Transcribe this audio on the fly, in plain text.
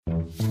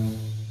Welcome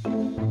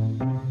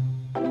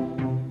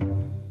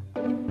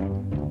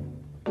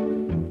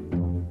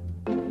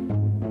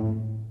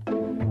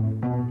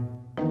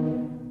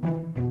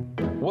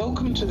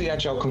to the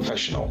Agile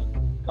Confessional,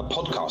 a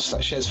podcast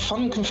that shares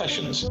fun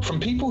confessions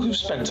from people who've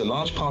spent a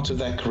large part of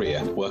their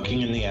career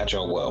working in the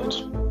Agile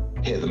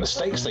world. Hear the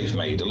mistakes they've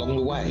made along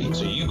the way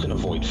so you can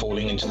avoid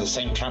falling into the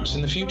same traps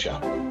in the future.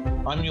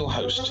 I'm your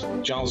host,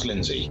 Giles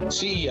Lindsay,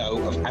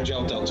 CEO of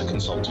Agile Delta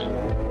Consulting.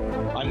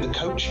 I'm the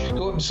coach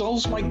who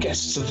absolves my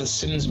guests of the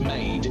sins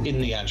made in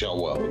the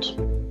Agile world.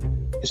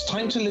 It's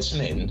time to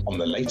listen in on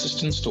the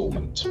latest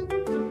instalment.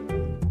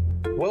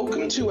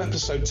 Welcome to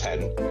episode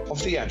 10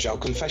 of the Agile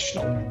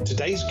Confessional.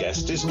 Today's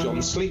guest is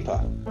John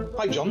Sleeper.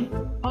 Hi,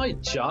 John. Hi,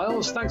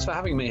 Giles. Thanks for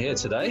having me here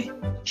today.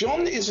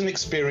 John is an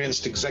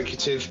experienced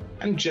executive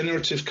and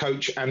generative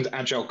coach and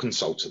Agile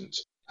consultant,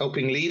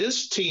 helping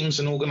leaders, teams,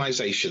 and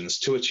organizations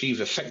to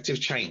achieve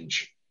effective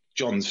change.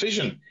 John's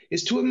vision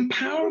is to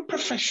empower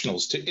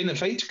professionals to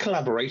innovate,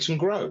 collaborate, and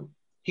grow.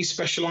 He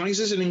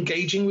specialises in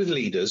engaging with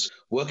leaders,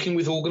 working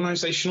with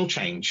organizational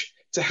change,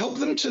 to help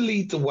them to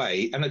lead the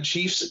way and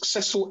achieve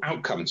successful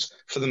outcomes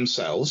for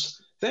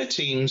themselves, their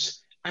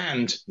teams,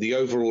 and the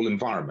overall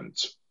environment.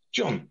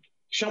 John,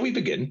 shall we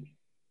begin?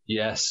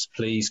 Yes,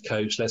 please,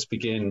 Coach. Let's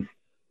begin.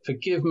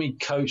 Forgive me,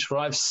 Coach, for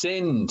I've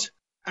sinned.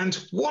 And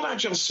what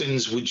Agile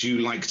sins would you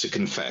like to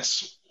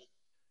confess?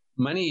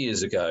 Many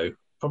years ago,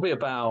 probably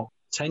about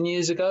 10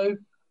 years ago,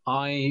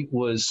 I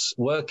was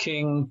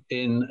working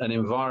in an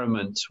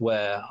environment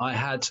where I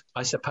had,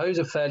 I suppose,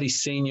 a fairly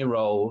senior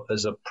role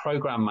as a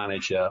program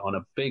manager on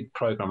a big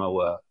program of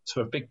work for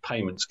a big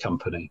payments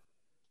company.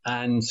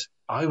 And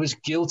I was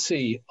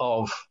guilty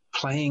of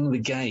playing the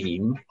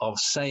game of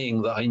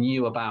saying that I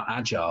knew about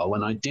Agile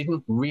when I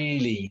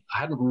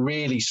hadn't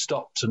really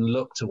stopped and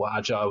looked at what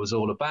Agile was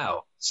all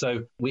about.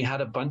 So we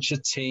had a bunch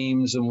of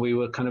teams and we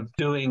were kind of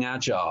doing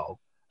Agile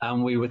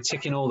and we were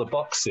ticking all the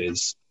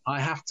boxes. I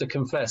have to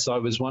confess, I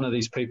was one of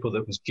these people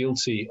that was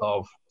guilty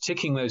of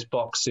ticking those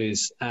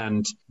boxes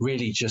and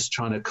really just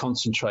trying to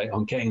concentrate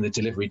on getting the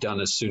delivery done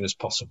as soon as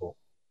possible.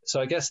 So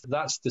I guess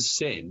that's the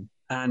sin.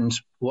 And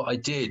what I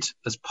did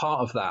as part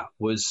of that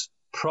was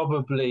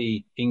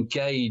probably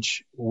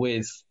engage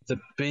with the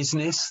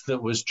business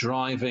that was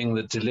driving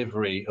the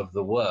delivery of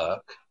the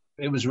work.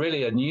 It was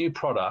really a new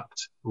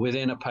product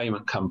within a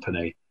payment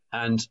company.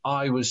 And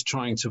I was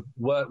trying to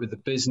work with the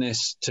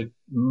business to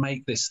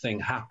make this thing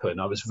happen.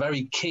 I was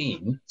very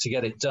keen to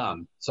get it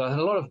done. So I had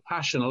a lot of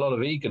passion, a lot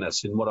of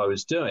eagerness in what I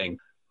was doing,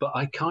 but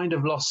I kind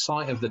of lost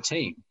sight of the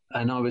team.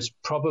 And I was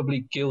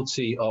probably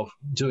guilty of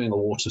doing a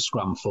water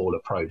scrum fall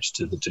approach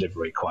to the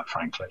delivery, quite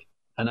frankly.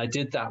 And I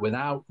did that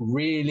without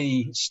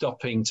really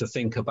stopping to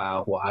think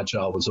about what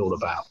Agile was all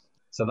about.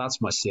 So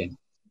that's my sin.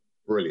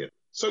 Brilliant.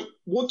 So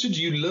what did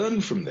you learn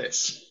from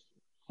this?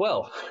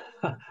 Well,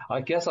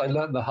 I guess I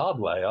learned the hard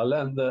way. I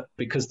learned that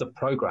because the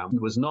program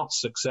was not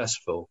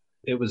successful,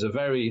 it was a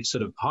very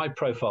sort of high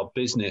profile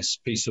business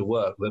piece of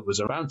work that was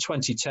around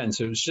 2010.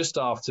 So it was just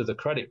after the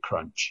credit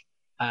crunch.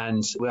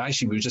 And we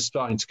were just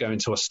starting to go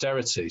into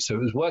austerity. So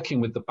it was working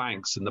with the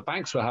banks and the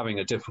banks were having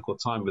a difficult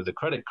time with the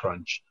credit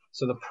crunch.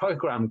 So the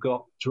program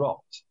got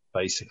dropped,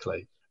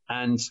 basically.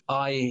 And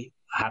I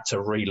had to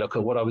relook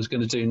at what I was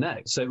going to do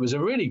next. So it was a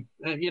really,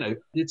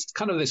 it's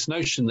kind of this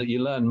notion that you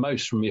learn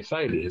most from your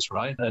failures,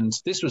 right? And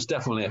this was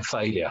definitely a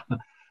failure.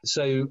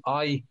 So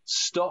I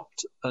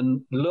stopped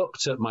and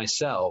looked at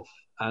myself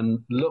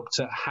and looked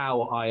at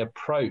how I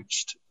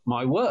approached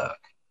my work.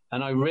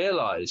 And I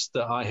realized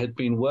that I had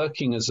been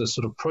working as a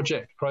sort of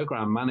project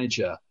program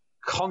manager,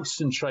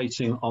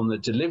 concentrating on the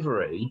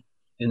delivery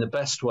in the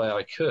best way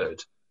I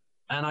could.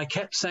 And I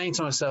kept saying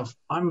to myself,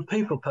 I'm a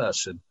people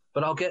person,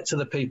 but I'll get to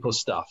the people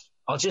stuff.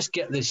 I'll just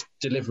get this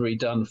delivery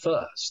done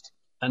first.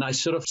 And I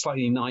sort of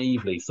slightly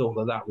naively thought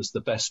that that was the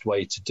best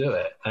way to do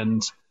it.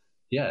 And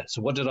yeah,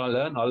 so what did I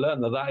learn? I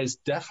learned that that is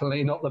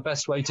definitely not the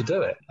best way to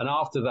do it. And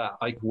after that,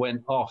 I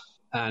went off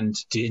and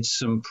did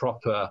some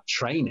proper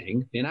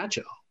training in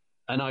Agile.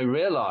 And I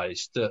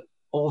realized that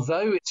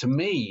although to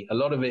me, a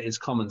lot of it is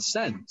common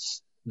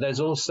sense, there's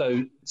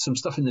also some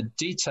stuff in the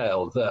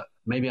detail that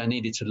maybe I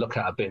needed to look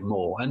at a bit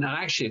more. And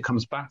actually, it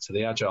comes back to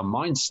the Agile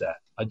mindset.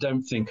 I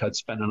don't think I'd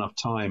spent enough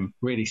time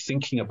really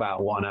thinking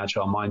about what an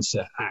Agile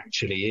mindset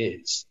actually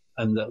is.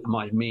 And that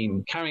might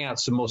mean carrying out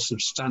some more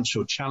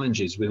substantial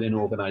challenges within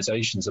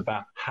organizations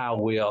about how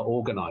we are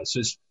organized. So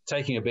it's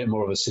taking a bit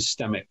more of a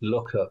systemic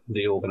look at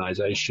the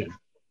organization.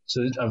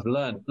 So I've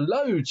learned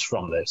loads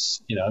from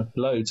this,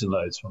 loads and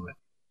loads from it.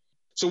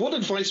 So what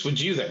advice would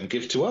you then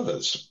give to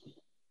others?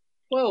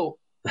 Well,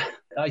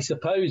 I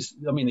suppose,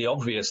 the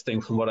obvious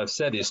thing from what I've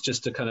said is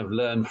just to kind of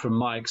learn from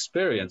my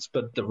experience.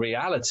 But the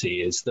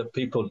reality is that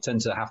people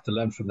tend to have to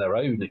learn from their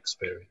own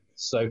experience.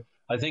 So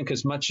I think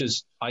as much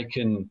as I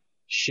can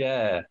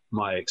share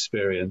my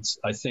experience,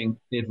 I think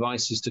the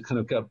advice is to kind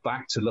of go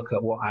back to look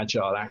at what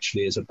Agile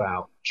actually is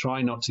about.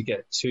 Try not to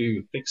get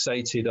too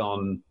fixated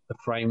on the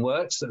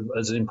frameworks,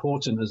 as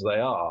important as they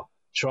are.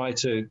 Try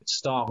to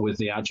start with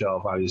the Agile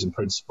values and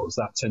principles.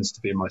 That tends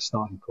to be my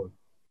starting point.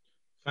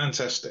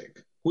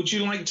 Fantastic. Would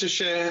you like to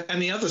share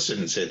any other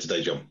sins here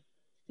today, John?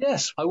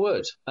 Yes, I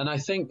would. And I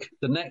think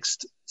the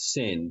next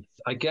sin,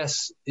 I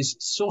guess, is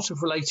sort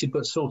of related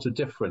but sort of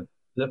different.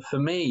 That for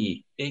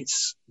me,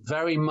 it's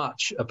very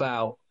much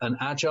about an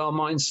agile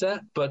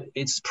mindset, but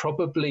it's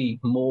probably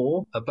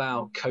more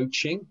about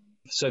coaching.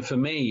 So for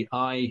me,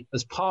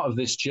 as part of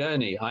this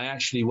journey, I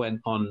actually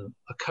went on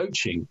a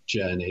coaching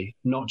journey,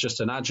 not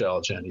just an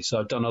agile journey. So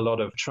I've done a lot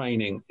of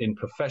training in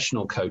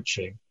professional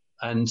coaching.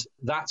 And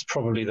that's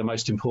probably the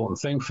most important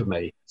thing for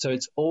me. So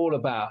it's all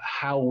about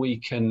how we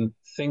can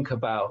think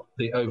about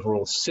the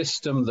overall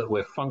system that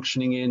we're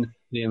functioning in,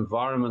 the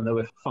environment that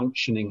we're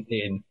functioning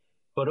in,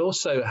 but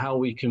also how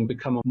we can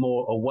become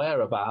more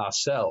aware about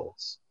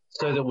ourselves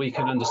so that we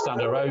can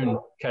understand our own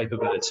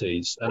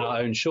capabilities and our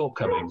own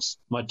shortcomings.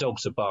 My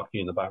dogs are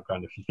barking in the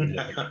background if you can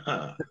hear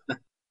them.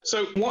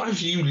 So what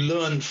have you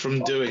learned from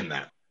doing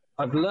that?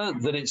 I've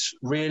learned that it's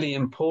really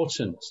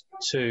important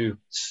to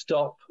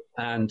stop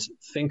and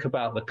think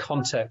about the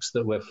context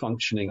that we're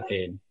functioning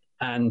in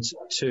and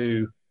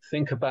to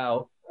think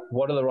about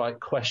what are the right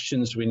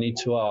questions we need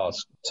to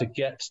ask to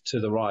get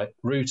to the right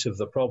root of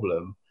the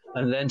problem,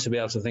 and then to be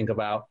able to think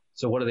about,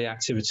 so what are the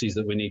activities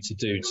that we need to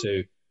do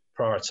to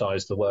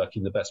prioritize the work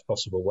in the best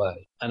possible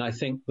way. And I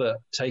think that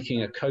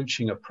taking a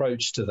coaching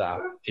approach to that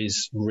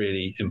is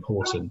really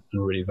important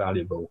and really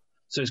valuable.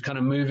 So it's kind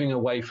of moving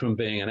away from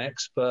being an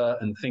expert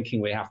and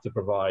thinking we have to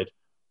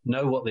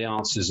know what the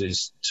answers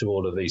is to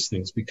all of these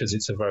things, because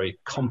it's a very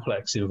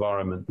complex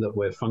environment that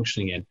we're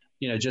functioning in.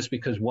 You know, just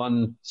because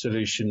one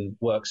solution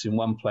works in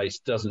one place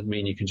doesn't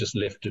mean you can just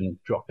lift and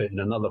drop it in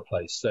another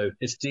place. So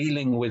it's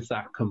dealing with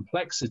that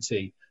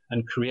complexity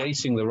and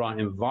creating the right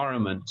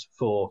environment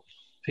for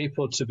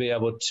people to be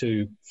able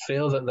to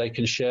feel that they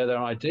can share their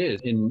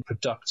ideas in a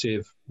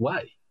productive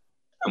way.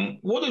 And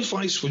what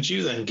advice would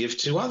you then give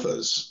to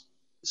others?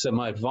 So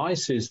my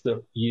advice is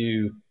that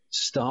you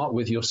start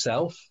with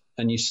yourself,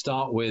 and you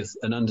start with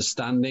an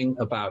understanding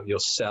about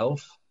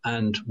yourself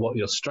and what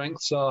your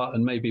strengths are,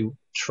 and maybe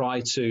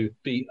try to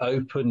be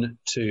open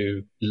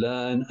to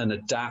learn and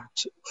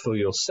adapt for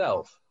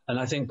yourself. And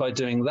I think by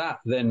doing that,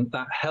 then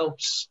that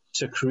helps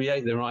to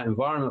create the right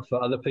environment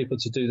for other people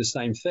to do the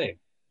same thing.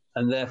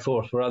 And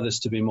therefore for others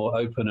to be more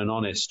open and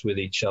honest with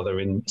each other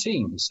in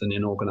teams and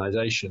in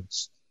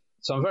organizations.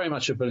 So I'm very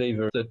much a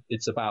believer that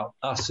it's about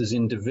us as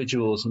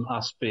individuals and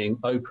us being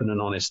open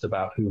and honest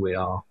about who we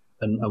are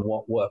and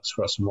what works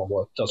for us and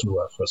what doesn't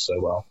work for us so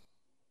well.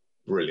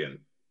 Brilliant.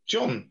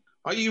 John,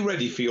 are you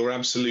ready for your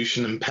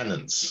absolution and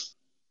penance?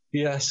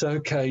 Yes,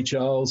 okay,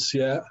 Giles,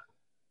 yeah.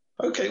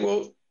 Okay,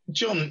 well,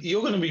 John,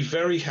 you're going to be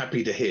very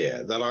happy to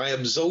hear that I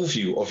absolve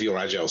you of your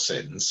agile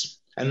sins,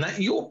 and that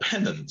your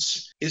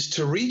penance is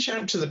to reach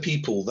out to the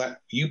people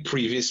that you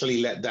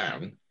previously let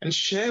down and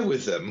share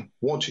with them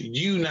what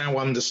you now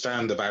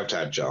understand about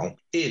agile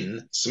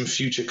in some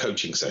future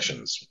coaching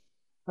sessions.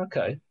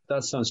 Okay,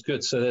 that sounds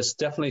good. So there's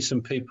definitely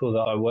some people that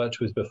I worked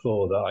with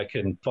before that I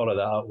can follow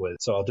that up with.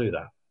 So I'll do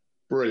that.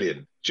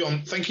 Brilliant.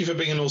 John, thank you for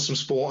being an awesome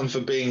sport and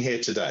for being here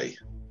today.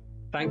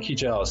 Thank you,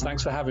 Giles.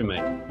 Thanks for having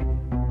me.